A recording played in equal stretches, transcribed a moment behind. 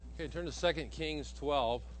Okay, turn to 2 Kings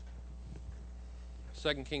 12.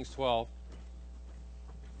 2 Kings 12.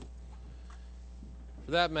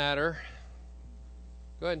 For that matter,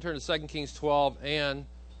 go ahead and turn to 2 Kings 12 and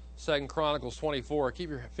 2 Chronicles 24.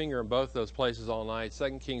 Keep your finger in both those places all night.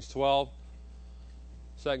 2 Kings 12,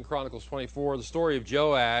 2 Chronicles 24. The story of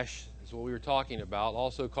Joash is what we were talking about,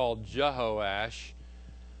 also called Jehoash.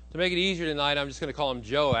 To make it easier tonight, I'm just going to call him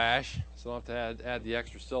Joash, so I don't have to add the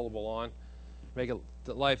extra syllable on. Make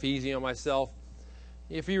life easy on myself.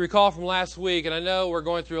 If you recall from last week, and I know we're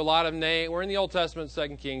going through a lot of names. We're in the Old Testament,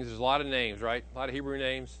 2 Kings. There's a lot of names, right? A lot of Hebrew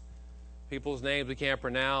names. People's names we can't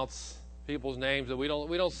pronounce. People's names that we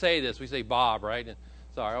don't say this. We say Bob, right?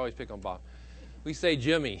 Sorry, I always pick on Bob. We say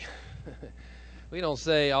Jimmy. We don't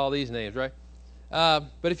say all these names, right?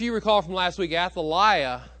 But if you recall from last week,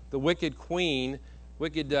 Athaliah, the wicked queen,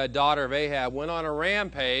 wicked daughter of Ahab, went on a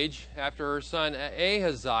rampage after her son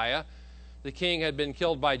Ahaziah, the king, had been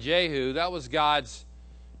killed by Jehu. That was God's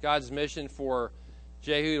mission for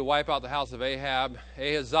Jehu to wipe out the house of Ahab.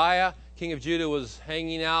 Ahaziah, king of Judah, was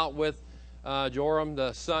hanging out with Joram,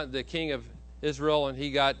 the king of Israel, and he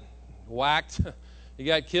got whacked. He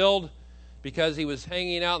got killed because he was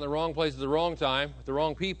hanging out in the wrong place at the wrong time with the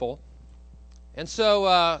wrong people. And so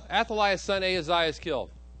Athaliah's son Ahaziah is killed.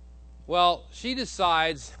 Well, she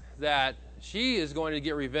decides that she is going to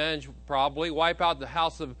get revenge, probably wipe out the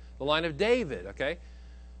house of the line of David, okay?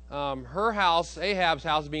 Her house, Ahab's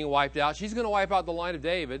house, is being wiped out. She's going to wipe out the line of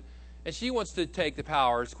David, and she wants to take the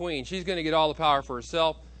power as queen. She's going to get all the power for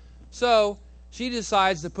herself. So she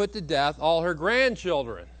decides to put to death all her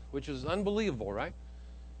grandchildren, which is unbelievable, right?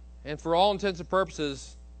 And for all intents and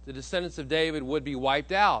purposes, the descendants of David would be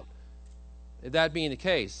wiped out. That being the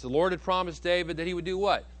case, the Lord had promised David that he would do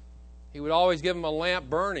what? He would always give him a lamp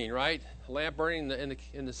burning, right? A lamp burning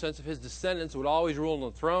in the sense of his descendants would always rule on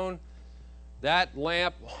the throne. That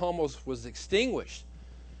lamp almost was extinguished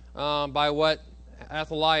by what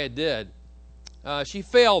Athaliah did. She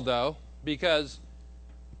failed, though, because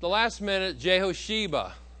the last minute,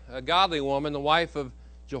 Jehosheba, a godly woman, the wife of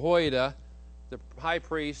Jehoiada, the high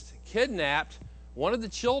priest, kidnapped one of the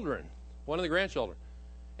children, one of the grandchildren.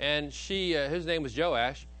 And his name was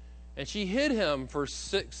Joash. And she hid him for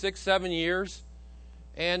 6-7 years,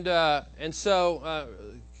 and so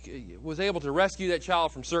was able to rescue that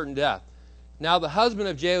child from certain death. Now, the husband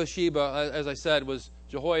of Jehosheba, as I said, was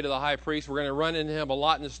Jehoiada the high priest. We're going to run into him a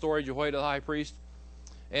lot in the story, Jehoiada the high priest.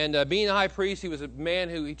 And being a high priest, he was a man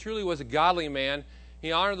he truly was a godly man.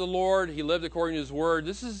 He honored the Lord. He lived according to his word.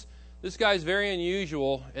 This guy is very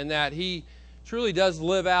unusual in that he truly does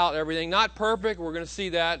live out everything. Not perfect, we're going to see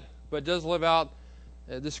that, but does live out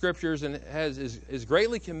the scriptures and is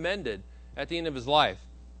greatly commended at the end of his life.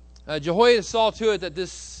 Jehoiada saw to it that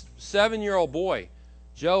this 7-year-old boy,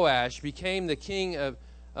 Joash, became the king of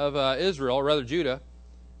Israel, or rather Judah.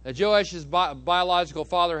 Joash's biological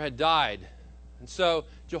father had died. And so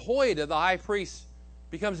Jehoiada, the high priest,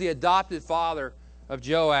 becomes the adopted father of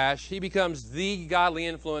Joash. He becomes the godly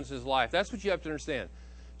influence in his life. That's what you have to understand.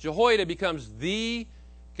 Jehoiada becomes the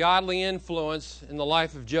godly influence in the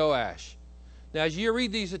life of Joash. Now, as you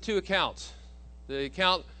read these two accounts, the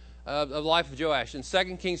account of the life of Joash in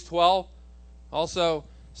 2 Kings 12, also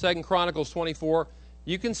 2 Chronicles 24,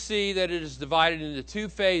 you can see that it is divided into two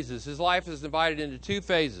phases. His life is divided into two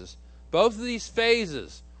phases. Both of these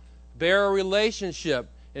phases bear a relationship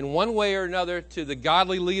in one way or another to the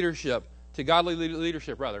godly leadership, In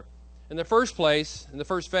the first place, in the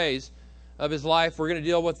first phase of his life, we're going to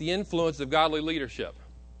deal with the influence of godly leadership.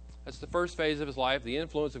 That's the first phase of his life, the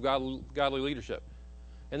influence of godly leadership.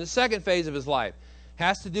 And the second phase of his life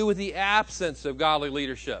has to do with the absence of godly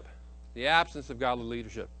leadership. The absence of godly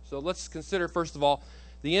leadership. So let's consider, first of all,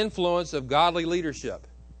 the influence of godly leadership.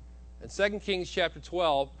 In 2 Kings chapter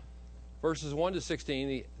 12, verses 1 to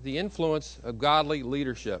 16, the influence of godly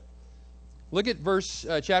leadership. Look at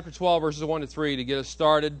chapter 12, verses 1 to 3 to get us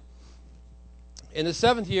started. In the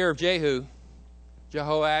 7th year of Jehu,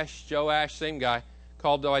 Joash, same guy,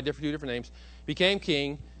 called by two different names, became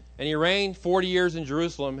king, and he reigned 40 years in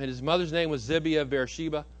Jerusalem, and his mother's name was Zibiah of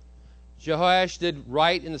Beersheba. Joash did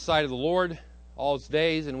right in the sight of the Lord all his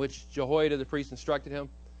days in which Jehoiada the priest instructed him.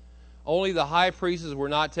 Only the high priests were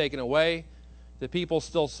not taken away. The people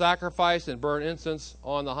still sacrificed and burned incense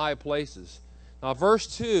on the high places. Now,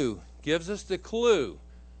 verse 2 gives us the clue.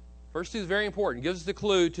 Verse 2 is very important. Gives us the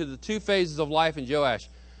clue to the two phases of life in Joash.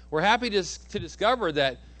 We're happy to discover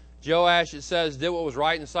that Joash, it says, did what was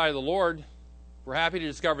right in the sight of the Lord. We're happy to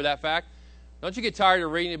discover that fact. Don't you get tired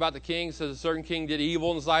of reading about the king? It says a certain king did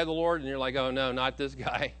evil in the sight of the Lord, and you're like, oh no, not this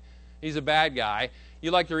guy. He's a bad guy.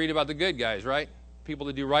 You like to read about the good guys, right? People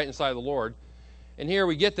that do right in the sight of the Lord. And here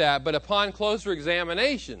we get that. But upon closer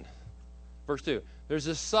examination, verse 2, there's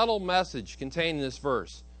a subtle message contained in this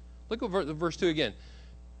verse. Look at verse 2 again.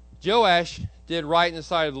 Joash did right in the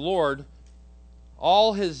sight of the Lord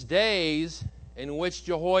all his days in which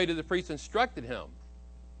Jehoiada the priest instructed him.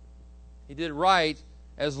 He did right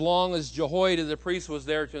as long as Jehoiada the priest was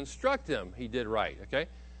there to instruct him. He did right, okay?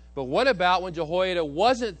 But what about when Jehoiada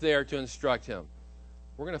wasn't there to instruct him?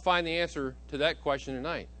 We're going to find the answer to that question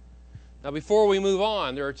tonight. Now, before we move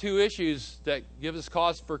on, there are two issues that give us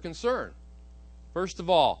cause for concern. First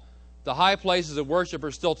of all, the high places of worship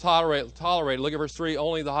are still tolerated. Look at verse 3.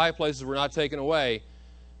 Only the high places were not taken away.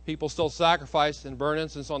 People still sacrifice and burn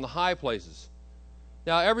incense on the high places.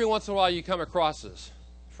 Now, every once in a while you come across this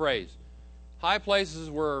phrase. High places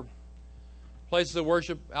were places of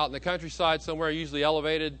worship out in the countryside somewhere, usually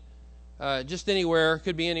elevated. Just anywhere,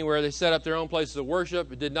 could be anywhere. They set up their own places of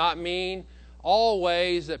worship. It did not mean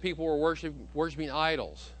always that people were worshiping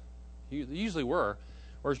idols. They usually were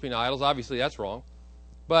worshiping idols. Obviously, that's wrong.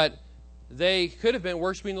 But they could have been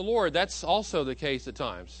worshiping the Lord. That's also the case at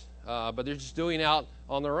times. But they're just doing out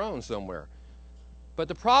on their own somewhere. But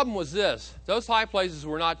the problem was this. Those high places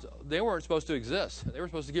weren't supposed to exist. They were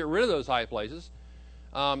supposed to get rid of those high places.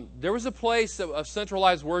 There was a place of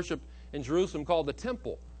centralized worship in Jerusalem called the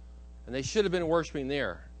temple. And they should have been worshiping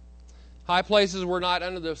there. High places were not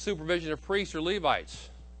under the supervision of priests or Levites.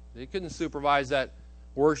 They couldn't supervise that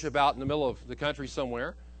worship out in the middle of the country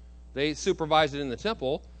somewhere. They supervised it in the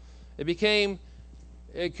temple.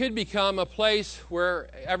 It could become a place where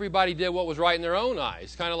everybody did what was right in their own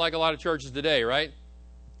eyes, kind of like a lot of churches today, right?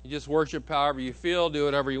 You just worship however you feel, do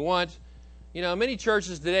whatever you want. You know, many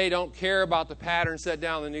churches today don't care about the pattern set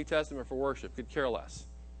down in the New Testament for worship, could care less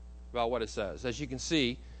about what it says. As you can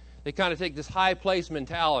see, they kind of take this high place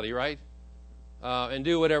mentality, right, and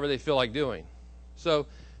do whatever they feel like doing. So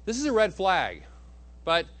this is a red flag,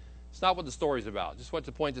 but it's not what the story's about. Just want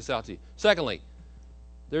to point this out to you. Secondly,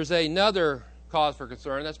 there's another cause for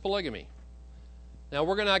concern. That's polygamy. Now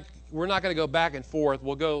we're not going to go back and forth.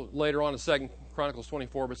 We'll go later on to 2 Chronicles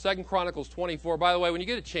 24. But 2 Chronicles 24. By the way, when you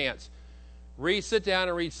get a chance, sit down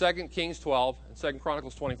and read 2 Kings 12 and 2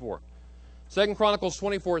 Chronicles 24. 2 Chronicles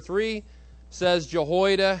 24:3 says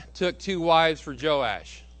Jehoiada took 2 wives for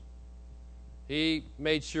Joash. He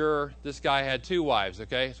made sure this guy had 2 wives.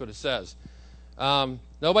 Okay, that's what it says.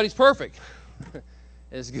 Nobody's perfect.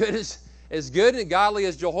 As good and godly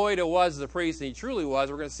as Jehoiada was as a priest, and he truly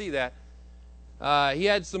was, we're going to see that, he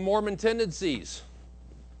had some Mormon tendencies.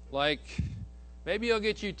 Like, maybe he'll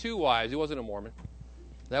get you 2 wives. He wasn't a Mormon.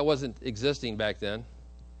 That wasn't existing back then.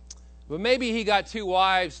 But maybe he got 2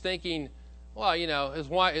 wives thinking, well, you know,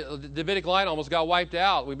 the Davidic line almost got wiped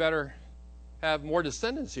out. We better have more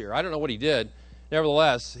descendants here. I don't know what he did.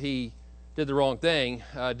 Nevertheless, he did the wrong thing.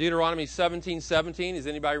 Deuteronomy 17:17. Does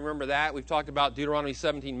anybody remember that? We've talked about Deuteronomy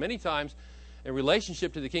 17 many times in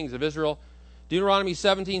relationship to the kings of Israel. Deuteronomy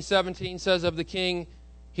 17:17 says of the king,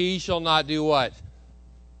 he shall not do what?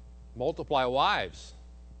 Multiply wives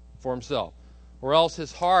for himself, or else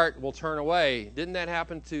his heart will turn away. Didn't that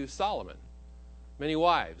happen to Solomon? Many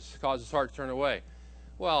wives caused his heart to turn away.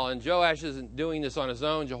 Well, and Joash isn't doing this on his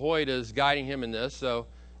own. Jehoiada is guiding him in this. So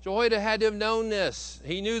Jehoiada had to have known this.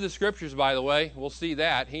 He knew the scriptures, by the way. We'll see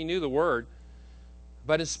that. He knew the word.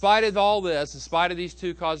 But in spite of all this, in spite of these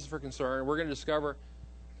 2 causes for concern, we're going to discover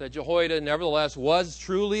that Jehoiada, nevertheless, was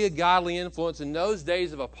truly a godly influence in those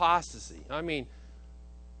days of apostasy. I mean,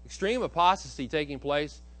 extreme apostasy taking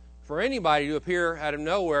place. For anybody to appear out of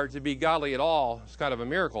nowhere to be godly at all is kind of a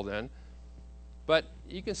miracle then. But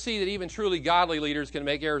you can see that even truly godly leaders can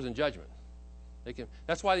make errors in judgment.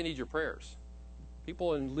 That's why they need your prayers.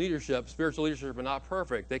 People in leadership, spiritual leadership, are not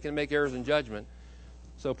perfect. They can make errors in judgment.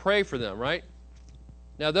 So pray for them, right?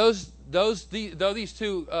 Now, though these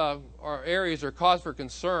 2 areas are cause for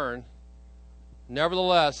concern,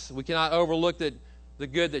 nevertheless, we cannot overlook the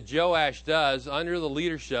good that Joash does under the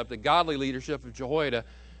leadership, the godly leadership of Jehoiada.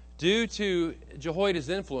 Due to Jehoiada's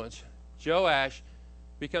influence, Joash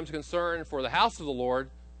becomes concerned for the house of the Lord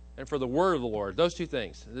and for the word of the Lord. Those 2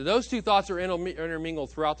 things. Those 2 thoughts are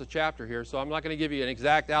intermingled throughout the chapter here, so I'm not going to give you an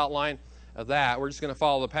exact outline of that. We're just going to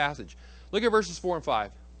follow the passage. Look at verses 4 and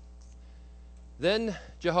 5. Then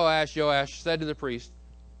Joash said to the priest,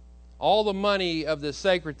 all the money of the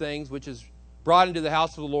sacred things which is brought into the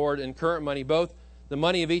house of the Lord in current money, both the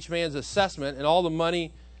money of each man's assessment and all the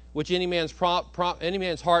money which any man's heart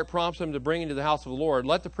prompts him to bring into the house of the Lord,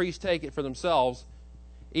 let the priests take it for themselves,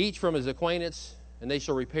 each from his acquaintance, and they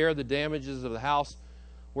shall repair the damages of the house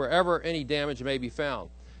wherever any damage may be found.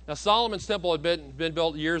 Now, Solomon's temple had been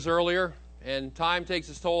built years earlier, and time takes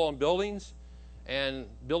its toll on buildings, and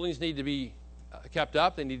buildings need to be kept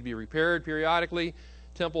up. They need to be repaired periodically.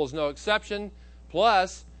 Temple is no exception.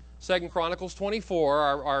 Plus, 2 Chronicles 24,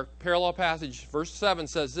 our parallel passage, verse 7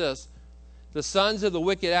 says this: the sons of the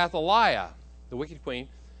wicked Athaliah, the wicked queen,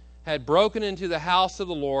 had broken into the house of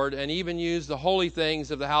the Lord and even used the holy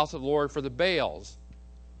things of the house of the Lord for the Baals.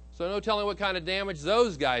 So no telling what kind of damage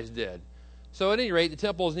those guys did. So at any rate, the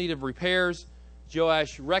temple is in need of repairs.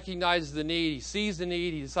 Joash recognizes the need. He sees the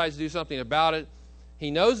need. He decides to do something about it.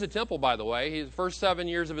 He knows the temple, by the way. His first 7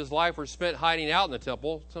 years of his life were spent hiding out in the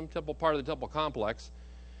temple, some temple part of the temple complex.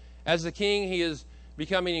 As the king, he is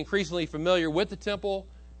becoming increasingly familiar with the temple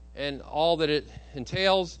and all that it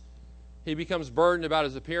entails. He becomes burdened about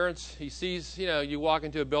his appearance. He sees, you walk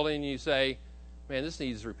into a building and you say, man, this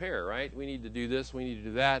needs repair, right? We need to do this, we need to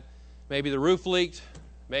do that. Maybe the roof leaked.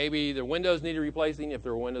 Maybe the windows need replacing, if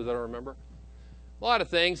there were windows, I don't remember. A lot of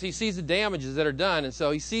things. He sees the damages that are done, and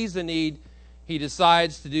so he sees the need. He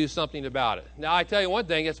decides to do something about it. Now, I tell you one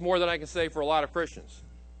thing, it's more than I can say for a lot of Christians.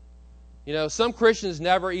 Some Christians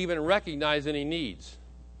never even recognize any needs.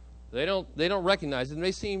 They don't recognize it, and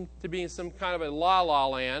they seem to be in some kind of a la-la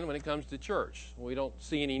land when it comes to church. We don't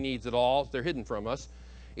see any needs at all. They're hidden from us.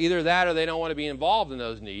 Either that or they don't want to be involved in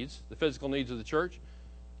those needs, the physical needs of the church,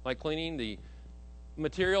 like cleaning, the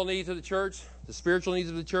material needs of the church, the spiritual needs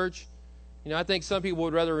of the church. I think some people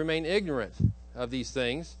would rather remain ignorant of these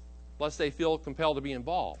things, lest they feel compelled to be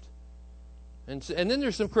involved. And then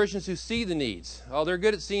there's some Christians who see the needs. Oh, they're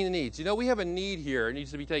good at seeing the needs. We have a need here. It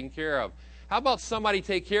needs to be taken care of. How about somebody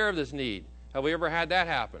take care of this need? Have we ever had that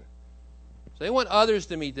happen? So they want others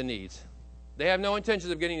to meet the needs. They have no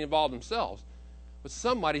intentions of getting involved themselves, but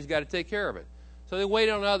somebody's got to take care of it. So they wait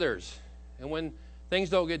on others. And when things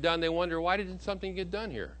don't get done, they wonder, why didn't something get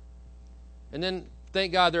done here? And then,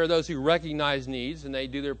 thank God, there are those who recognize needs, and they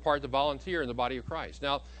do their part to volunteer in the body of Christ.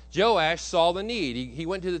 Now, Joash saw the need. He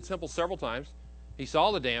went to the temple several times. He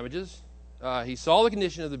saw the damages. He saw the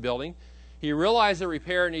condition of the building. He realized that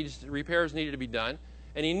repairs needed to be done,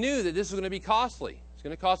 and he knew that this was going to be costly. It's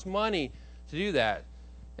going to cost money to do that.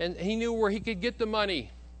 And he knew where he could get the money.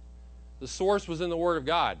 The source was in the Word of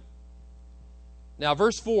God. Now,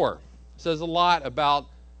 verse 4 says a lot about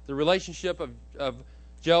the relationship of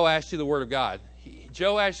Joash to the Word of God.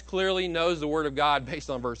 Joash clearly knows the Word of God based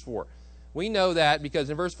on verse 4. We know that because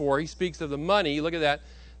in verse 4 he speaks of the money, look at that,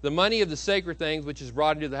 the money of the sacred things which is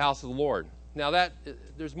brought into the house of the Lord. Now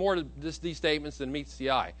there's more to these statements than meets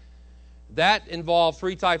the eye. That involved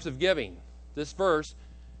three types of giving. This verse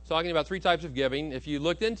is talking about three types of giving if you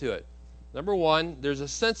looked into it. Number one, there's a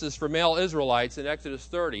census for male Israelites in Exodus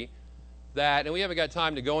 30 that, and we haven't got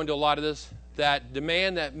time to go into a lot of this, that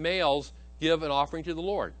demand that males give an offering to the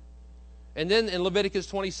Lord. And then in Leviticus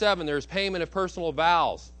 27, there's payment of personal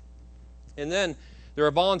vows. And then there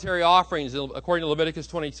are voluntary offerings according to Leviticus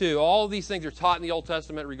 22. All of these things are taught in the Old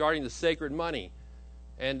Testament regarding the sacred money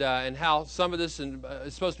and how some of this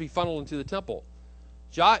is supposed to be funneled into the temple.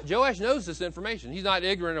 Joash knows this information. He's not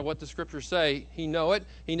ignorant of what the Scriptures say. He knows it.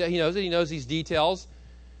 He knows it. He knows these details.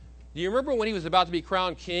 Do you remember when he was about to be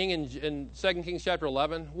crowned king in 2 Kings chapter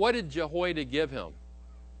 11? What did Jehoiada give him?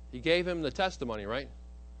 He gave him the testimony, right?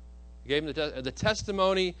 He gave him the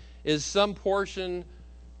testimony is some portion,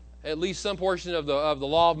 at least some portion of the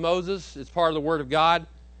law of Moses. It's part of the Word of God.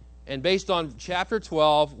 And based on chapter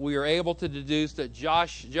 12, we are able to deduce that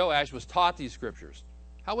Joash was taught these Scriptures.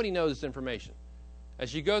 How would he know this information?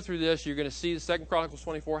 As you go through this, you're going to see the 2 Chronicles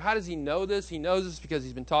 24. How does he know this? He knows this because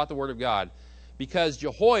he's been taught the Word of God. Because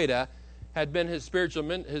Jehoiada had been his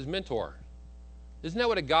his mentor. Isn't that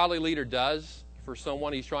what a godly leader does for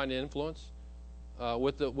someone he's trying to influence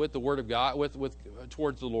with the Word of God,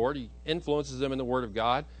 towards the Lord? He influences them in the Word of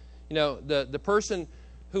God. The person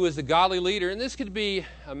who is the godly leader, and this could be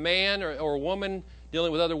a man or a woman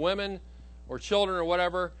dealing with other women or children or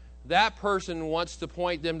whatever, that person wants to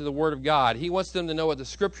point them to the Word of God. He wants them to know what the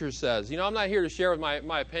Scripture says. I'm not here to share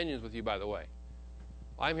my opinions with you, by the way.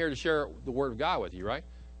 I'm here to share the Word of God with you, right?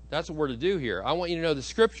 That's what we're to do here. I want you to know the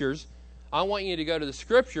Scriptures. I want you to go to the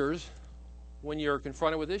Scriptures when you're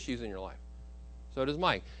confronted with issues in your life. So does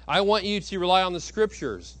Mike. I want you to rely on the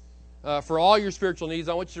Scriptures. For all your spiritual needs,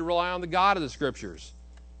 I want you to rely on the God of the Scriptures.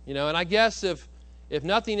 And I guess if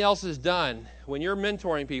nothing else is done, when you're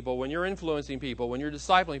mentoring people, when you're influencing people, when you're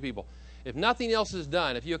discipling people, if nothing else is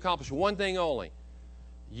done, if you accomplish one thing only,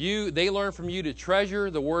 they learn from you to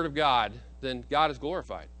treasure the Word of God, then God is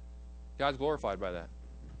glorified. God's glorified by that.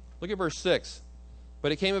 Look at verse 6.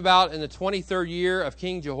 But it came about in the 23rd year of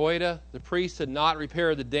King Jehoiada, the priest had not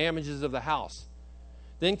repaired the damages of the house.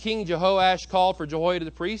 Then King Jehoash called for Jehoiada the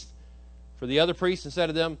priest, for the other priests, and said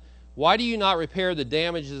to them, why do you not repair the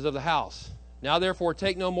damages of the house? Now therefore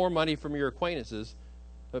take no more money from your acquaintances,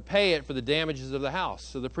 but pay it for the damages of the house.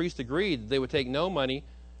 So the priest agreed that they would take no money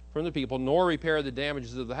from the people, nor repair the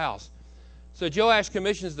damages of the house. So Joash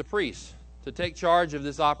commissions the priests to take charge of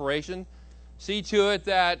this operation. See to it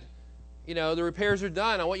that, the repairs are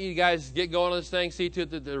done. I want you guys to get going on this thing. See to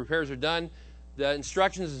it that the repairs are done. The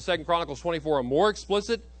instructions in 2 Chronicles 24 are more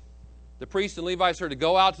explicit. The priests and Levites are to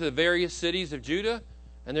go out to the various cities of Judah,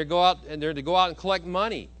 and they're to go out and collect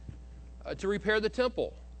money to repair the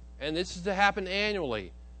temple. And this is to happen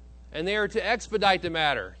annually. And they are to expedite the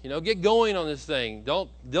matter. Get going on this thing. Don't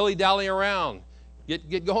dilly-dally around.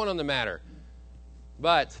 Get going on the matter.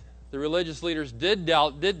 But the religious leaders did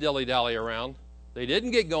dilly-dally around. They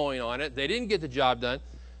didn't get going on it. They didn't get the job done.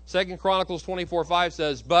 2 Chronicles 24:5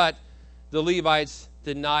 says, but the Levites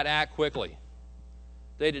did not act quickly.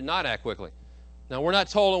 They did not act quickly. Now, we're not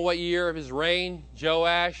told in what year of his reign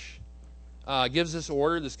Joash gives this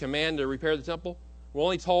order, this command to repair the temple. We're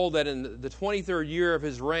only told that in the 23rd year of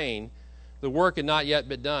his reign, the work had not yet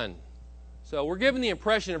been done. So we're given the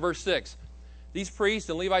impression in verse 6, these priests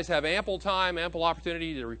and Levites have ample time, ample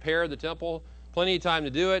opportunity to repair the temple, plenty of time to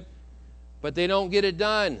do it, but they don't get it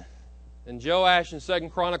done. And Joash in 2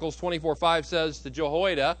 Chronicles 24:5 says to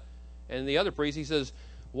Jehoiada and the other priests, he says,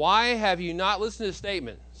 why have you not, listen to this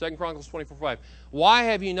statement, 2 Chronicles 24:5, why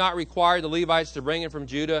have you not required the Levites to bring in from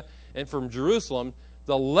Judah and from Jerusalem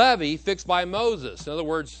the levy fixed by Moses? In other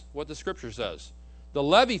words, what the Scripture says. The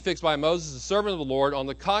levy fixed by Moses, the servant of the Lord, on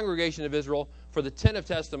the congregation of Israel for the tent of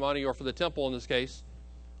testimony, or for the temple in this case.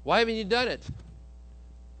 Why haven't you done it?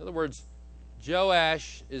 In other words,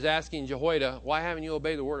 Joash is asking Jehoiada, why haven't you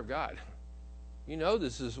obeyed the word of God? You know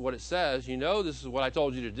this is what it says. You know this is what I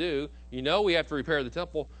told you to do. You know we have to repair the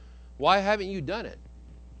temple. Why haven't you done it?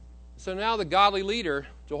 So now the godly leader,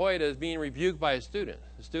 Jehoiada, is being rebuked by his student.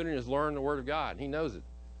 The student has learned the word of God. He knows it.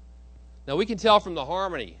 Now we can tell from the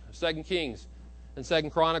harmony of 2 Kings and 2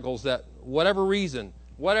 Chronicles that whatever the reason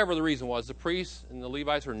was, the priests and the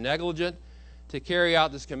Levites were negligent to carry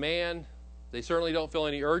out this command. They certainly don't feel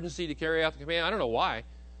any urgency to carry out the command. I don't know why. It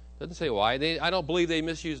doesn't say why. I don't believe they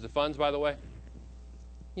misused the funds, by the way.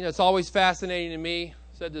 It's always fascinating to me,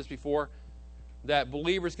 I've said this before, that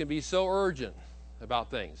believers can be so urgent about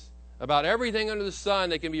things. About everything under the sun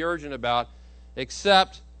they can be urgent about,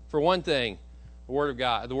 except for one thing, the Word of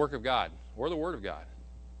God, the work of God, or the Word of God.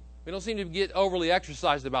 We don't seem to get overly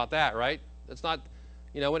exercised about that, right? That's not,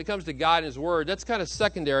 when it comes to God and His Word, that's kind of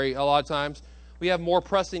secondary a lot of times. We have more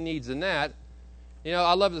pressing needs than that.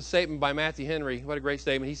 I love the statement by Matthew Henry. What a great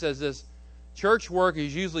statement. He says this, church work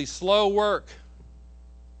is usually slow work.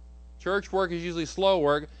 Church work is usually slow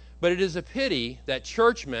work, but it is a pity that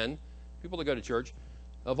churchmen, people that go to church,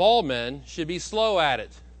 of all men, should be slow at it.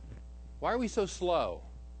 Why are we so slow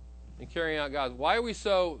in carrying out God's? Why are we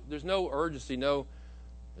so, there's no urgency,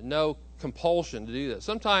 no compulsion to do that?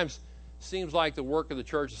 Sometimes it seems like the work of the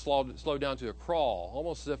church is slowed down to a crawl,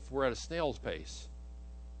 almost as if we're at a snail's pace.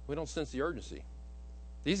 We don't sense the urgency.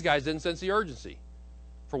 These guys didn't sense the urgency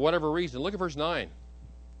for whatever reason. Look at verse 9.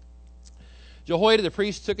 Jehoiada the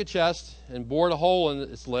priest took a chest and bored a hole in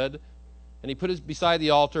its lid, and he put it beside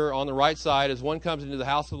the altar on the right side as one comes into the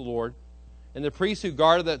house of the Lord. And the priest who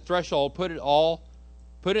guarded that threshold put in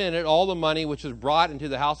it all the money which was brought into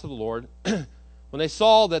the house of the Lord. When they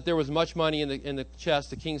saw that there was much money in the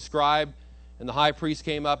chest, the king's scribe and the high priest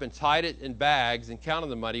came up and tied it in bags and counted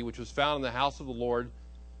the money which was found in the house of the Lord.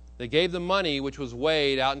 They gave the money which was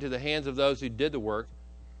weighed out into the hands of those who did the work,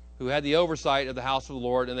 who had the oversight of the house of the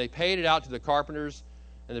Lord, and they paid it out to the carpenters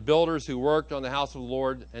and the builders who worked on the house of the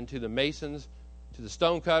Lord, and to the masons, to the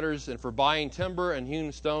stone cutters, and for buying timber and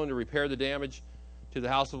hewn stone to repair the damage to the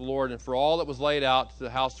house of the Lord, and for all that was laid out to the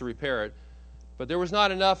house to repair it. But there was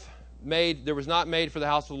not made for the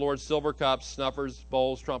house of the Lord silver cups, snuffers,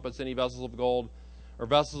 bowls, trumpets, any vessels of gold, or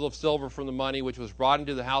vessels of silver from the money which was brought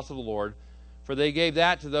into the house of the Lord, for they gave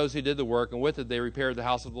that to those who did the work, and with it they repaired the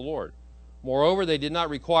house of the Lord. Moreover, they did not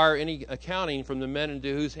require any accounting from the men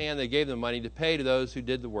into whose hand they gave the money to pay to those who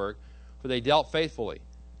did the work, for they dealt faithfully.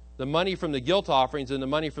 The money from the guilt offerings and the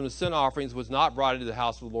money from the sin offerings was not brought into the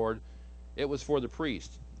house of the Lord. It was for the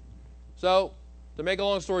priest. So, to make a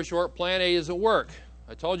long story short, plan A doesn't work.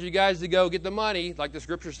 I told you guys to go get the money, like the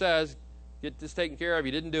Scripture says, get this taken care of.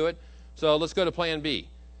 You didn't do it. So let's go to plan B.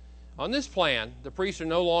 On this plan, the priests are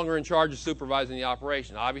no longer in charge of supervising the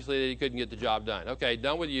operation. Obviously, they couldn't get the job done. Okay,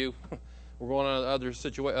 done with you. We're going on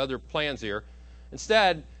other plans here.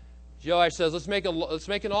 Instead, Joash says, let's make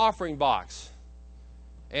an offering box,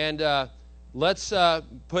 and let's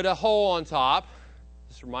put a hole on top.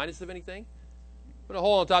 Does this remind us of anything? Put a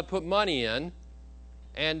hole on top, put money in,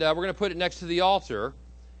 and we're going to put it next to the altar.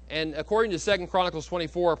 And according to 2 Chronicles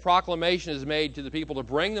 24, a proclamation is made to the people to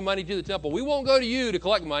bring the money to the temple. We won't go to you to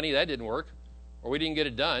collect money. That didn't work, or we didn't get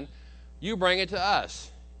it done. You bring it to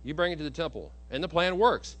us. You bring it to the temple. And the plan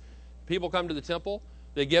works. People come to the temple.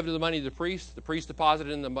 They give the money to the priest. The priest deposits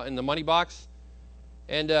it in the money box.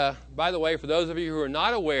 And by the way, for those of you who are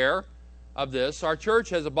not aware of this, our church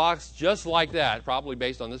has a box just like that, probably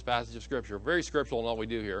based on this passage of Scripture. Very scriptural in all we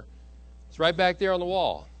do here. It's right back there on the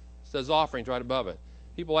wall. It says offerings right above it.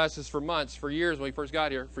 People asked us for months, for years when we first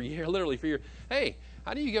got here, literally for years, hey,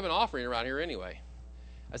 how do you give an offering around here anyway?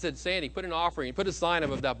 I said, Sandy, put an offering, put a sign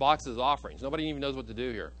above that box as offerings. Nobody even knows what to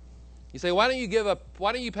do here. You say, why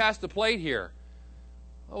don't you pass the plate here?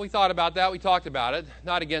 Well, we thought about that. We talked about it.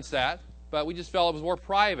 Not against that, but we just felt it was more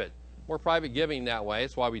private giving that way.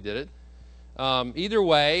 That's why we did it. Either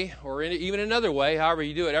way, or even another way, however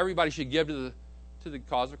you do it, everybody should give to the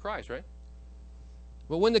cause of Christ, right?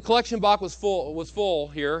 But when the collection box was full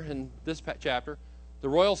here in this chapter, the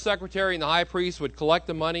royal secretary and the high priest would collect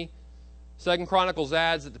the money. 2 Chronicles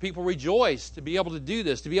adds that the people rejoiced to be able to do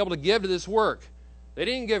this, to be able to give to this work. They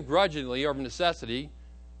didn't give grudgingly or of necessity.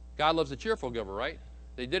 God loves a cheerful giver, right?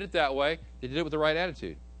 They did it that way. They did it with the right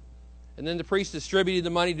attitude. And then the priest distributed the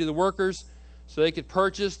money to the workers so they could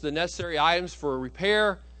purchase the necessary items for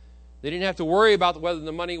repair. They didn't have to worry about whether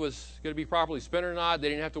the money was going to be properly spent or not. They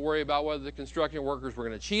didn't have to worry about whether the construction workers were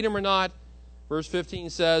going to cheat them or not. Verse 15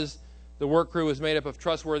 says the work crew was made up of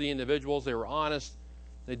trustworthy individuals. They were honest.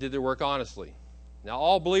 They did their work honestly. Now,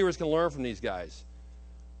 all believers can learn from these guys.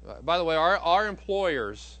 By the way, our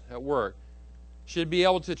employers at work should be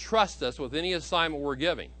able to trust us with any assignment we're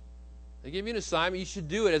giving. They give you an assignment, you should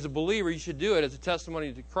do it. As a believer, you should do it as a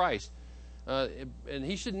testimony to Christ. And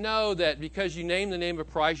he should know that because you name the name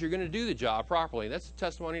of Christ, you're going to do the job properly. That's a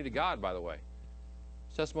testimony to God, by the way.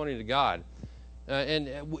 It's testimony to God. And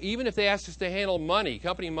even if they ask us to handle money,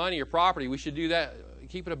 company money or property, we should do that,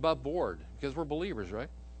 keep it above board, because we're believers, right?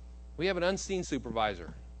 We have an unseen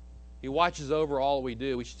supervisor. He watches over all we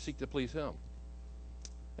do. We should seek to please him.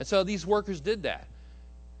 And so these workers did that.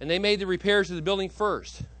 And they made the repairs to the building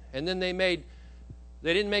first. And then they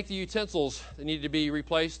didn't make the utensils that needed to be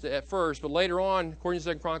replaced at first, but later on, according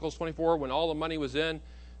to 2 Chronicles 24, when all the money was in,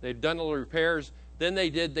 they'd done all the repairs, then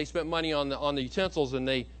they spent money on the utensils and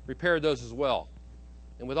they repaired those as well.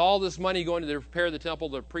 And with all this money going to the repair of the temple,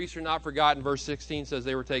 the priests are not forgotten. Verse 16 says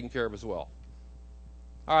they were taken care of as well.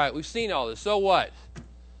 All right, we've seen all this. So what?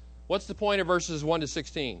 What's the point of verses 1 to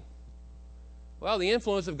 16? Well, the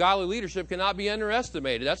influence of godly leadership cannot be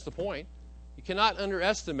underestimated. That's the point. You cannot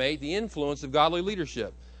underestimate the influence of godly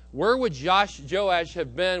leadership. Where would Joash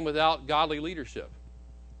have been without godly leadership?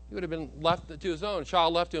 He would have been left to his own. A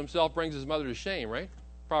child left to himself brings his mother to shame, right?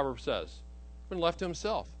 Proverbs says. Been left to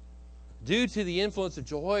himself. Due to the influence of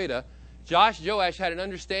Jehoiada, Joash had an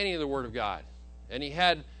understanding of the Word of God, and he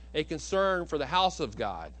had a concern for the house of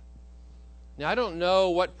God. Now, I don't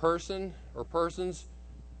know what person or persons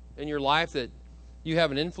in your life that you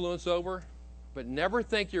have an influence over, but never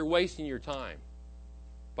think you're wasting your time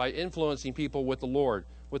by influencing people with the Lord,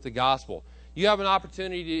 with the gospel. You have an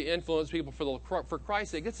opportunity to influence people for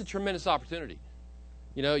Christ's sake. It's a tremendous opportunity.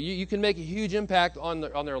 You know, you can make a huge impact on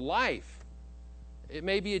their life. It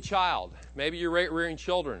may be a child. Maybe you're rearing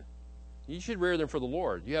children. You should rear them for the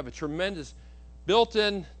Lord. You have a tremendous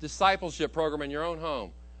built-in discipleship program in your own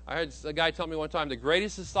home. I heard a guy tell me one time, the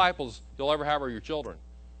greatest disciples you'll ever have are your children.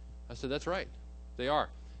 I said, that's right. They are.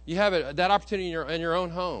 You have that opportunity in your own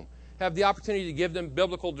home. Have the opportunity to give them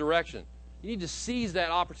biblical direction. You need to seize that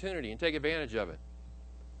opportunity and take advantage of it.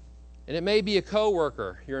 And it may be a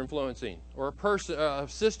coworker you're influencing, or a person, a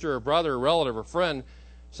sister, a brother, a relative, or friend,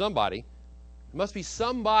 somebody. It must be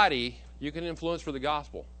somebody you can influence for the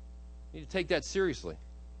gospel. You need to take that seriously.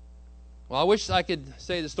 Well, I wish I could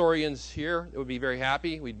say the story ends here. It would be very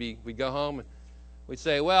happy. We'd go home and we'd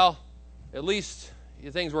say, well, at least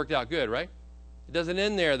things worked out good, right? It doesn't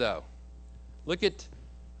end there, though. Look at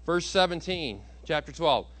verse 17, chapter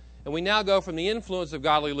 12. And we now go from the influence of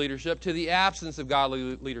godly leadership to the absence of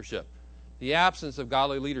godly leadership. The absence of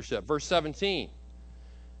godly leadership. Verse 17.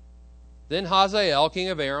 Then Hazael, king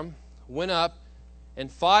of Aram, went up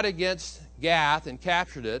and fought against Gath and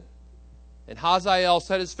captured it. And Hazael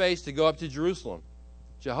set his face to go up to Jerusalem.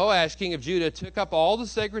 Jehoash, king of Judah, took up all the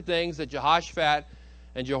sacred things that Jehoshaphat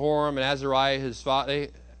and Jehoram and Ahaziah,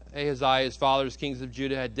 his fathers, kings of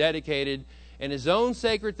Judah, had dedicated, and his own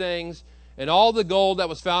sacred things, and all the gold that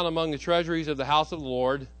was found among the treasuries of the house of the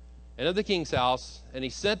Lord and of the king's house, and he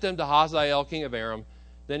sent them to Hazael, king of Aram.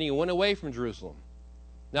 Then he went away from Jerusalem.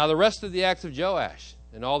 Now the rest of the acts of Joash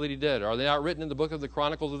and all that he did, are they not written in the book of the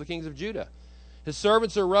Chronicles of the kings of Judah? His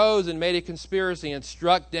servants arose and made a conspiracy and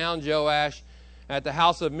struck down Joash at the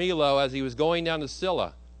house of Millo as he was going down to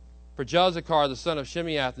Silla. For Jozachar, the son of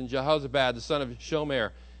Shimeath, and Jehozabad, the son of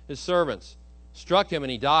Shomer, his servants, struck him,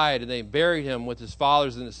 and he died, and they buried him with his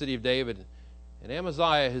fathers in the city of David. And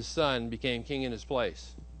Amaziah, his son, became king in his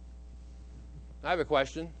place. I have a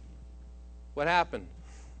question. What happened?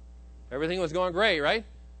 Everything was going great, right?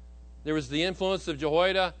 There was the influence of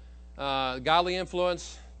Jehoiada, godly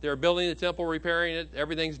influence. They're building the temple, repairing it.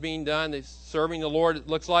 Everything's being done. They're serving the Lord, it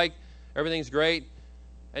looks like. Everything's great.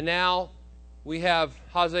 And now we have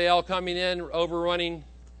Hazael coming in, overrunning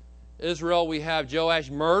Israel. We have Joash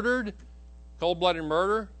murdered, cold-blooded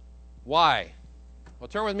murder. Why? Well,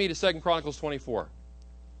 turn with me to 2 Chronicles 24.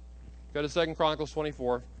 Go to 2 Chronicles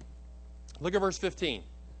 24. Look at verse 15.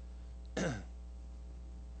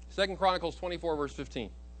 2 Chronicles 24, verse 15.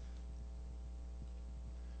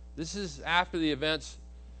 This is after the events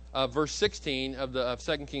of verse 16 of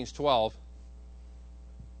 2 Kings 12.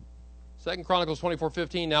 2 Chronicles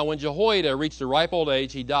 24:15. Now when Jehoiada reached a ripe old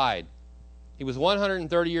age, he died. He was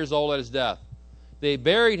 130 years old at his death. They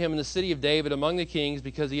buried him in the city of David among the kings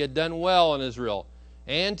because he had done well in Israel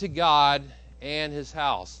and to God and his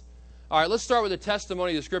house. All right, let's start with the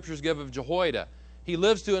testimony the Scriptures give of Jehoiada. He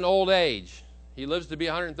lives to an old age. He lives to be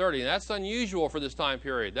 130, and that's unusual for this time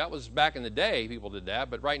period. That was back in the day, people did that,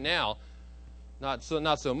 but right now, not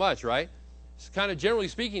so much, right? It's kind of, generally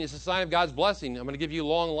speaking, it's a sign of God's blessing. I'm going to give you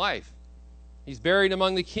long life. He's buried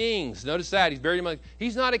among the kings. Notice that.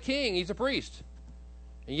 He's not a king. He's a priest.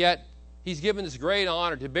 And yet, he's given this great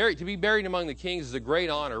honor. To be buried among the kings is a great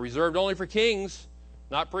honor, reserved only for kings,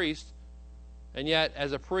 not priests. And yet,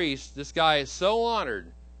 as a priest, this guy is so honored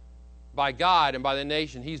by God and by the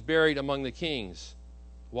nation. He's buried among the kings.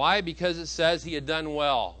 Why? Because it says he had done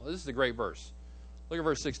well. This is a great verse. Look at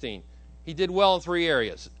verse 16. He did well in three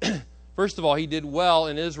areas. First of all, he did well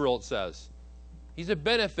in Israel, it says. He's a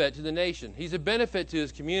benefit to the nation. He's a benefit to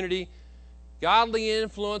his community. Godly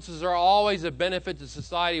influences are always a benefit to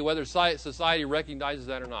society, whether society recognizes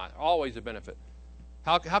that or not. Always a benefit.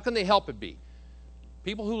 How can they help it be?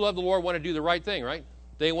 People who love the Lord want to do the right thing, right?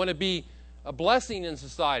 They want to be a blessing in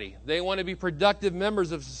society. They want to be productive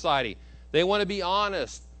members of society. They want to be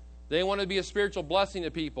honest. They want to be a spiritual blessing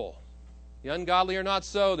to people. The ungodly are not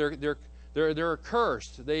so. They're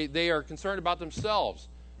accursed. They are concerned about themselves.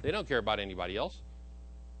 They don't care about anybody else.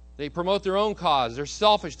 They promote their own cause. They're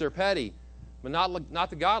selfish. They're petty. But not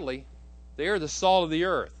the godly. They are the salt of the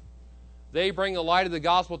earth. They bring the light of the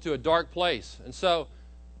gospel to a dark place. And so,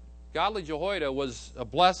 godly Jehoiada was a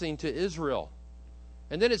blessing to Israel.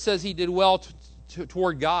 And then it says he did well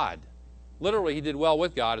toward God. Literally, he did well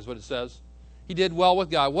with God is what it says. He did well with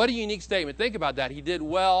God. What a unique statement. Think about that. He did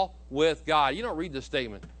well with God. You don't read this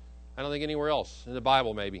statement, I don't think, anywhere else in the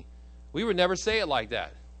Bible maybe. We would never say it like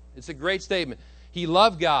that. It's a great statement. He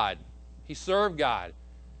loved God. He served God.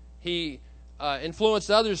 He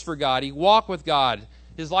influenced others for God. He walked with God.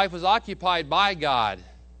 His life was occupied by God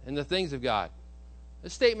and the things of God.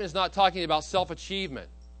 This statement is not talking about self-achievement.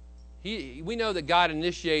 We know that God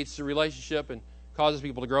initiates the relationship and causes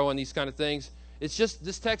people to grow in these kind of things. It's just,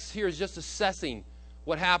 this text here is just assessing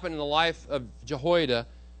what happened in the life of Jehoiada.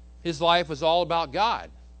 His life was all about God.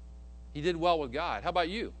 He did well with God. How about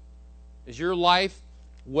you? Is your life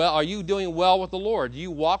well? Are you doing well with the Lord? Do you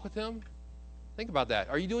walk with Him? Think about that.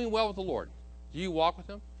 Are you doing well with the Lord? Do you walk with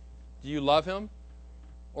Him? Do you love Him?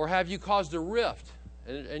 Or have you caused a rift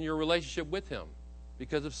in your relationship with Him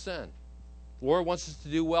because of sin? The Lord wants us to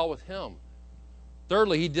do well with Him.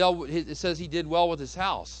 Thirdly, it says he did well with his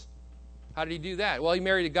house. How did he do that? Well, he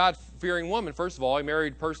married a God-fearing woman. First of all, he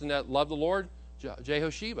married a person that loved the Lord,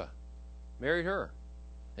 Jehosheba. Married her.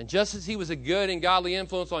 And just as he was a good and godly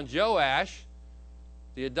influence on Joash,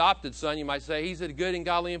 the adopted son, you might say, he's a good and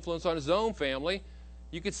godly influence on his own family.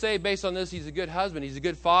 You could say, based on this, he's a good husband. He's a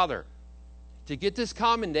good father. To get this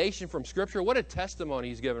commendation from Scripture, what a testimony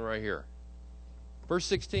he's given right here. Verse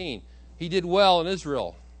 16, he did well in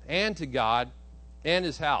Israel and to God and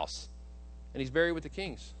his house. And he's buried with the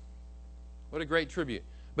kings. What a great tribute.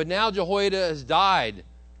 But now Jehoiada has died.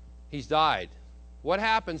 He's died. What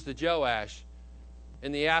happens to Joash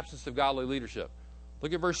in the absence of godly leadership?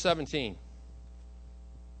 Look at verse 17.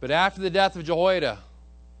 But after the death of Jehoiada,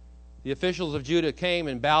 the officials of Judah came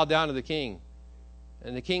and bowed down to the king.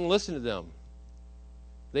 And the king listened to them.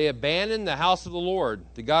 They abandoned the house of the Lord,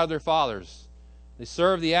 the God of their fathers. They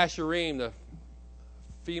served the Asherim, the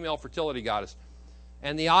female fertility goddess,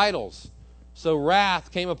 and the idols. So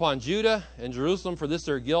wrath came upon Judah and Jerusalem for this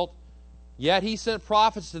their guilt. Yet he sent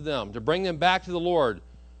prophets to them to bring them back to the Lord.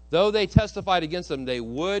 Though they testified against them, they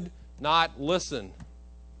would not listen.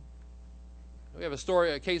 We have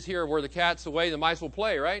a case here where the cat's away, the mice will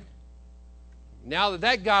play, right? Now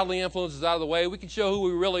that godly influence is out of the way, we can show who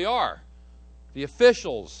we really are. The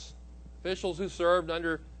officials who served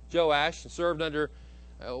under Joash and served under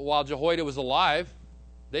while Jehoiada was alive,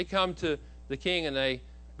 they come to the king and they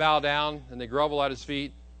bow down and they grovel at his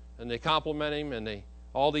feet and they compliment him and they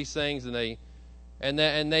all these things and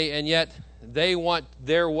yet they want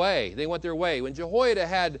their way. They want their way. When Jehoiada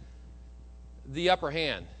had the upper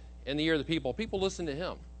hand in the ear of the people listened to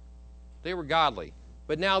him. They were godly.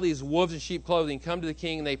 But now these wolves in sheep clothing come to the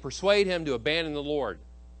king and they persuade him to abandon the Lord.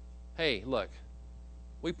 Hey, look,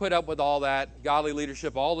 we put up with all that godly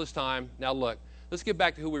leadership all this time. Now look, let's get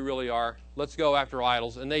back to who we really are. Let's go after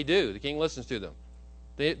idols. And they do. The king listens to them.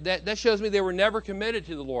 That shows me they were never committed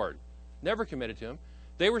to the Lord. Never committed to him.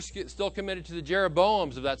 They were still committed to the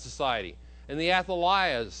Jeroboams of that society. And the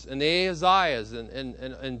Athaliahs and the Ahaziahs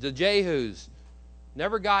and the Jehus.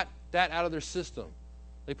 Never got that out of their system.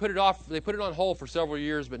 They put it on hold for several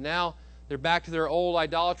years, but now they're back to their old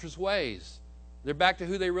idolatrous ways. They're back to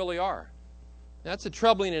who they really are. That's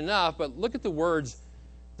troubling enough, but look at the words,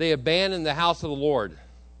 they abandoned the house of the Lord.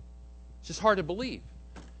 It's just hard to believe.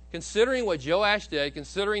 Considering what Joash did,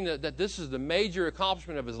 considering that this is the major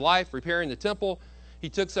accomplishment of his life, repairing the temple, he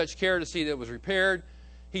took such care to see that it was repaired.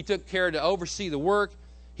 He took care to oversee the work.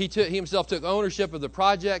 He himself took ownership of the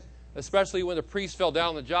project, especially when the priest fell down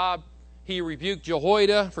on the job. He rebuked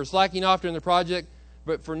Jehoiada for slacking off during the project.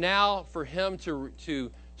 But for now, for him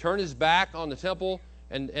to turn his back on the temple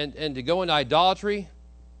and to go into idolatry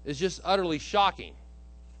is just utterly shocking.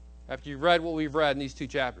 After you've read what we've read in these two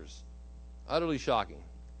chapters. Utterly shocking.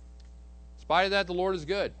 In spite of that, the Lord is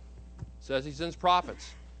good. It says he sends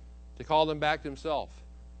prophets to call them back to himself.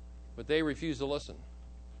 But they refuse to listen.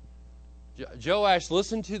 Joash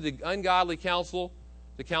listened to the ungodly counsel,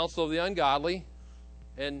 the counsel of the ungodly,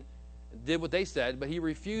 and did what they said, but he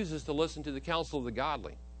refuses to listen to the counsel of the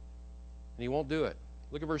godly. And he won't do it.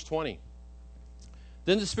 Look at verse 20.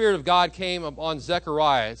 Then the Spirit of God came upon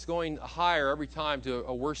Zechariah. It's going higher every time to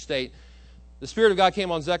a worse state. The Spirit of God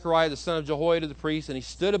came on Zechariah, the son of Jehoiada the priest, and he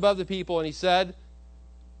stood above the people, and he said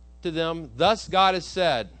to them, Thus God has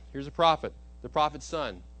said, here's a prophet, the prophet's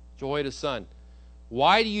son, Jehoiada's son,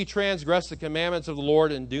 Why do you transgress the commandments of the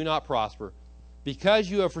Lord and do not prosper? Because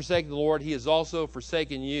you have forsaken the Lord, he has also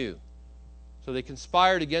forsaken you. So they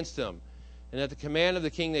conspired against him. And at the command of the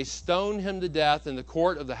king, they stoned him to death in the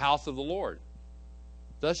court of the house of the Lord.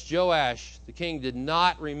 Thus Joash, the king, did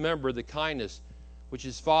not remember the kindness which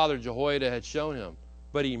his father Jehoiada had shown him,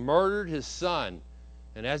 but he murdered his son.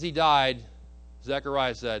 And as he died,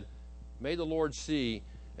 Zechariah said, May the Lord see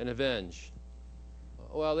and avenge.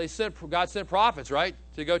 Well, God sent prophets, right,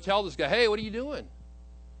 to go tell this guy, hey, what are you doing?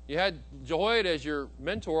 You had Jehoiada as your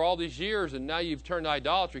mentor all these years, and now you've turned to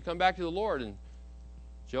idolatry. Come back to the Lord. And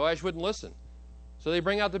Joash wouldn't listen. So they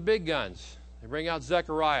bring out the big guns. They bring out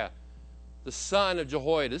Zechariah, the son of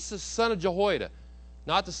Jehoiada. This is the son of Jehoiada.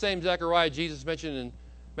 Not the same Zechariah Jesus mentioned in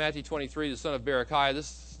Matthew 23, the son of Berechiah.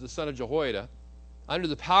 This is the son of Jehoiada. Under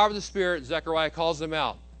the power of the Spirit, Zechariah calls them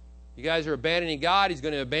out. You guys are abandoning God. He's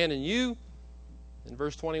going to abandon you. And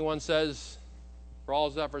verse 21 says, for all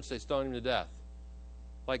his efforts, they stoned him to death,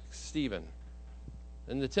 like Stephen.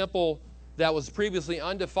 And the temple that was previously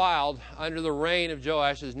undefiled under the reign of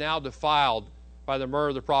Joash is now defiled by the murder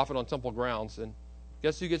of the prophet on temple grounds. And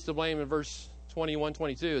guess who gets the blame in verse 21,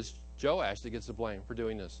 22? It's Joash that gets the blame for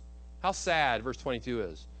doing this. How sad verse 22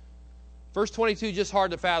 is. Verse 22 just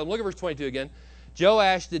hard to fathom. Look at verse 22 again.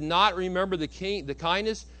 Joash did not remember the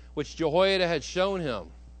kindness which Jehoiada had shown him.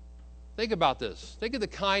 Think about this. Think of the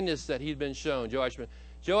kindness that he'd been shown.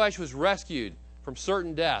 Joash was rescued from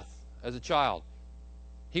certain death as a child.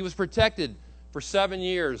 He was protected for 7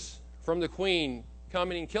 years from the queen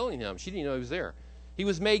coming and killing him. She didn't know he was there. He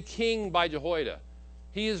was made king by Jehoiada.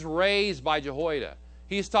 He is raised by Jehoiada.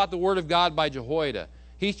 He is taught the word of God by Jehoiada.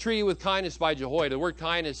 He's treated with kindness by Jehoiada. The word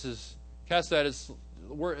kindness is, chesed,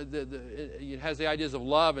 it has the ideas of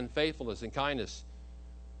love and faithfulness and kindness.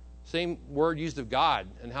 Same word used of God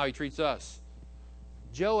and how he treats us.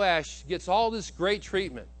 Joash gets all this great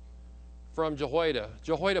treatment from Jehoiada.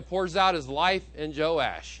 Jehoiada pours out his life in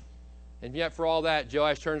Joash. And yet for all that,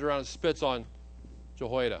 Joash turns around and spits on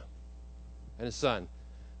Jehoiada and his son.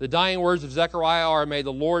 The dying words of Zechariah are, May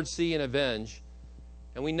the Lord see and avenge.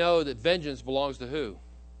 And we know that vengeance belongs to who?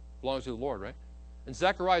 Belongs to the Lord, right? And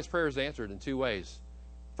Zechariah's prayer is answered in two ways.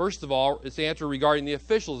 First of all, it's answered regarding the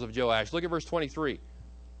officials of Joash. Look at verse 23.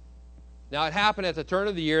 Now it happened at the turn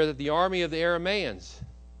of the year that the army of the Arameans,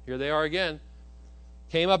 here they are again,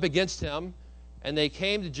 came up against him, and they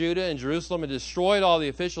came to Judah and Jerusalem and destroyed all the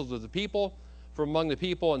officials of the people, from among the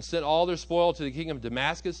people and sent all their spoil to the king of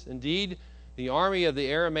Damascus. Indeed, the army of the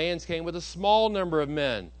Arameans came with a small number of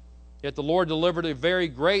men, yet the Lord delivered a very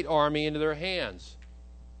great army into their hands,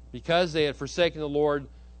 because they had forsaken the Lord,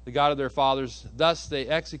 the God of their fathers. Thus they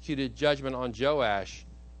executed judgment on Joash.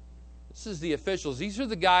 This is the officials. These are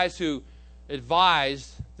the guys who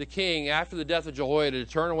advised the king after the death of Jehoiada to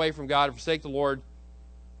turn away from God and forsake the Lord,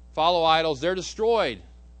 follow idols. They're destroyed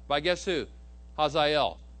by guess who?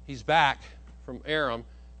 Hazael. He's back from Aram,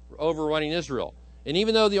 overrunning Israel. And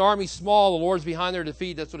even though the army's small, the Lord's behind their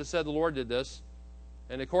defeat. That's what it said the Lord did this.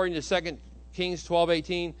 And according to 2 Kings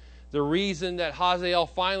 12:18, the reason that Hazael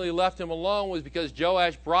finally left him alone was because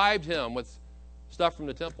Joash bribed him with stuff from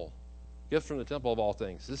the temple. Gifts from the temple of all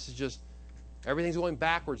things. This is just, everything's going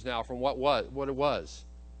backwards now from what it was.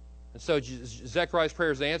 And so Zechariah's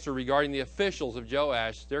prayers answer regarding the officials of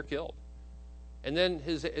Joash, they're killed. And then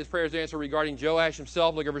his prayers answer regarding Joash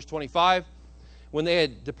himself. Look at verse 25. When they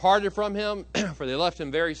had departed from him, for they left him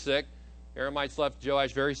very sick, Aramites left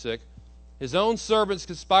Joash very sick, his own servants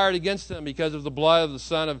conspired against him because of the blood of the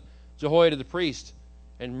son of Jehoiada the priest,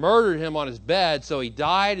 and murdered him on his bed. So he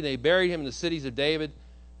died, and they buried him in the cities of David.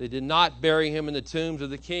 They did not bury him in the tombs of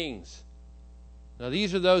the kings. Now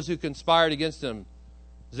these are those who conspired against him: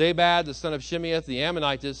 Zabad, the son of Shimeath, the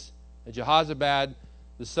Ammonitess, and Jehozabad,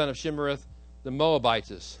 the son of Shimerith, the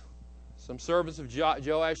Moabitess. Some servants of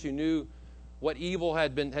Joash who knew what evil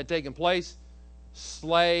had taken place,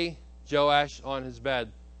 slay Joash on his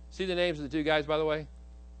bed. See the names of the two guys, by the way?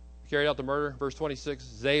 Carried out the murder. Verse 26,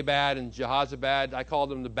 Zabad and Jehozabad. I call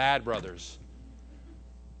them the bad brothers,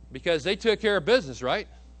 because they took care of business, right?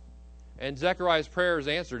 And Zechariah's prayer is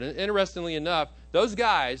answered. And interestingly enough, those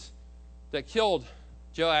guys that killed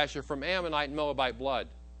Joash are from Ammonite and Moabite blood.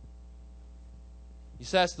 He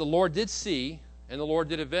says the Lord did see, and the Lord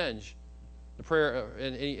did avenge the prayer,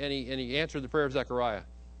 and he answered the prayer of Zechariah.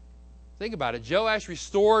 Think about it. Joash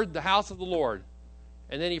restored the house of the Lord,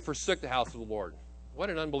 and then he forsook the house of the Lord. What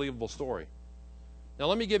an unbelievable story. Now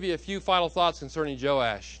let me give you a few final thoughts concerning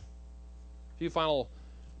Joash. A few final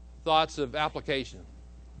thoughts of application.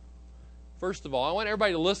 First of all, I want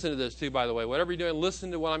everybody to listen to this too, by the way. Whatever you're doing, listen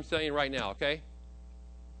to what I'm saying right now, okay?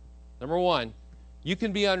 Number one, you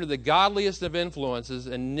can be under the godliest of influences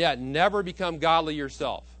and yet never become godly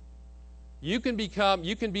yourself. You can be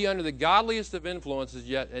under the godliest of influences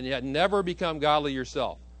and yet never become godly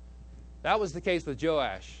yourself. That was the case with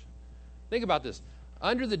Joash. Think about this.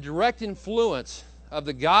 Under the direct influence of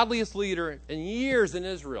the godliest leader in years in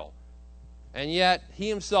Israel, and yet he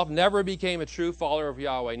himself never became a true follower of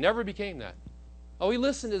Yahweh. Never became that. Oh, he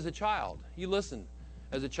listened as a child. He listened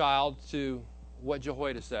as a child to what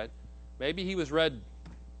Jehoiada said. Maybe he was read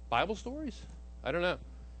Bible stories. I don't know.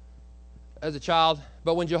 As a child.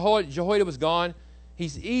 But when Jehoiada was gone,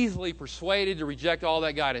 he's easily persuaded to reject all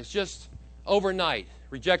that guidance. Just overnight,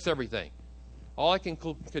 rejects everything. All I can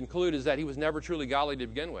conclude is that he was never truly godly to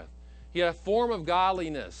begin with. He had a form of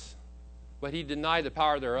godliness, but he denied the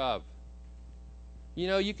power thereof. You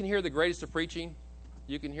know, you can hear the greatest of preaching.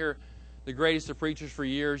 You can hear the greatest of preachers for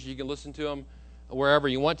years. You can listen to them wherever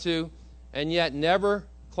you want to, and yet never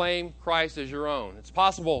claim Christ as your own. It's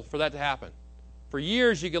possible for that to happen. For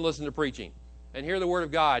years you can listen to preaching and hear the Word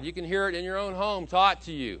of God. You can hear it in your own home taught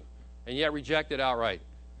to you, and yet reject it outright.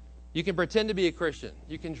 You can pretend to be a Christian.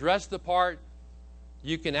 You can dress the part.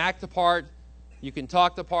 You can act the part. You can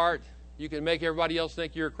talk the part. You can make everybody else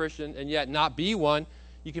think you're a Christian and yet not be one.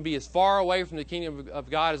 You can be as far away from the kingdom of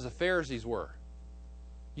God as the Pharisees were.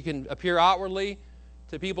 You can appear outwardly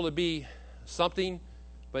to people to be something,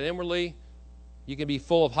 but inwardly you can be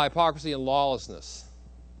full of hypocrisy and lawlessness.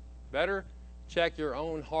 Better check your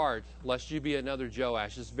own heart lest you be another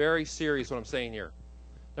Joash. It's very serious what I'm saying here.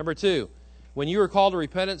 Number two, when you are called to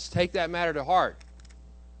repentance, take that matter to heart.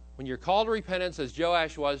 When you're called to repentance, as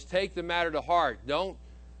Joash was, take the matter to heart. Don't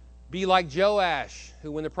be like Joash,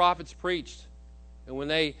 who when the prophets preached, and when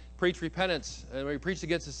they preached repentance, and when he preached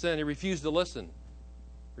against the sin, he refused to listen.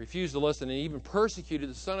 Refused to listen, and even persecuted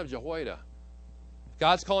the son of Jehoiada. If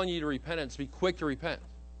God's calling you to repentance, be quick to repent.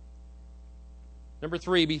 Number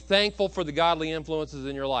three, be thankful for the godly influences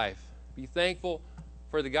in your life. Be thankful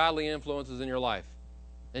for the godly influences in your life.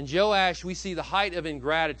 In Joash, we see the height of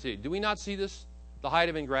ingratitude. Do we not see this? The height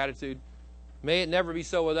of ingratitude. May it never be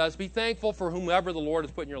so with us. Be thankful for whomever the Lord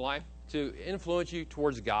has put in your life to influence you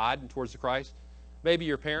towards God and towards the Christ. Maybe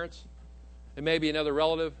your parents. It may be another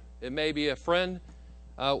relative. It may be a friend.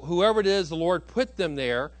 Whoever it is, the Lord put them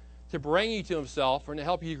there to bring you to himself and to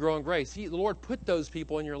help you grow in grace. The Lord put those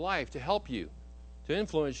people in your life to help you, to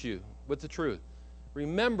influence you with the truth.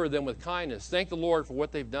 Remember them with kindness. Thank the Lord for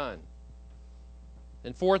what they've done.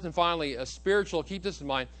 And fourth and finally, keep this in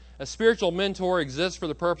mind, a spiritual mentor exists for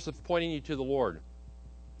the purpose of pointing you to the Lord.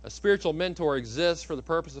 A spiritual mentor exists for the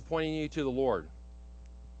purpose of pointing you to the Lord.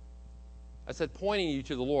 I said pointing you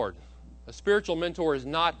to the Lord. A spiritual mentor is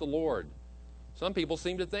not the Lord. Some people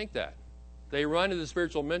seem to think that. They run to the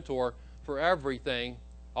spiritual mentor for everything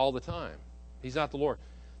all the time. He's not the Lord.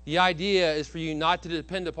 The idea is for you not to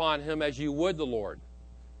depend upon him as you would the Lord.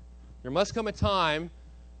 There must come a time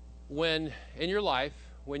when, in your life,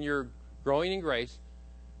 when you're growing in grace,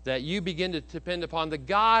 that you begin to depend upon the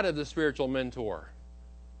God of the spiritual mentor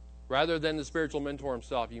rather than the spiritual mentor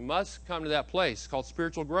himself. You must come to that place called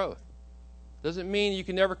spiritual growth. Doesn't mean you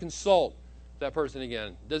can never consult that person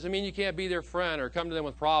again. Doesn't mean you can't be their friend or come to them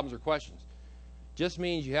with problems or questions. Just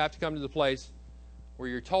means you have to come to the place where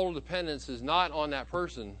your total dependence is not on that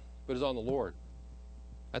person, but is on the Lord.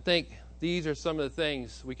 I think these are some of the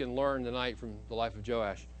things we can learn tonight from the life of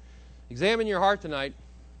Joash. Examine your heart tonight,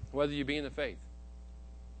 whether you be in the faith.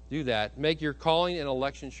 Do that. Make your calling and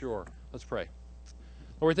election sure. Let's pray.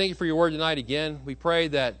 Lord, we thank you for your word tonight again. We pray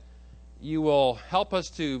that you will help us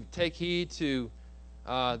to take heed to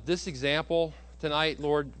this example tonight,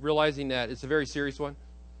 Lord, realizing that it's a very serious one.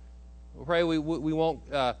 We pray we won't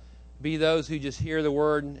be those who just hear the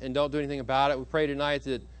word and don't do anything about it. We pray tonight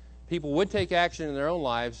that people would take action in their own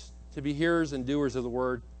lives to be hearers and doers of the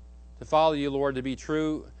word, to follow you, Lord, to be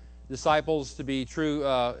true disciples, to be true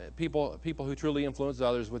people who truly influence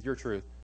others with your truth.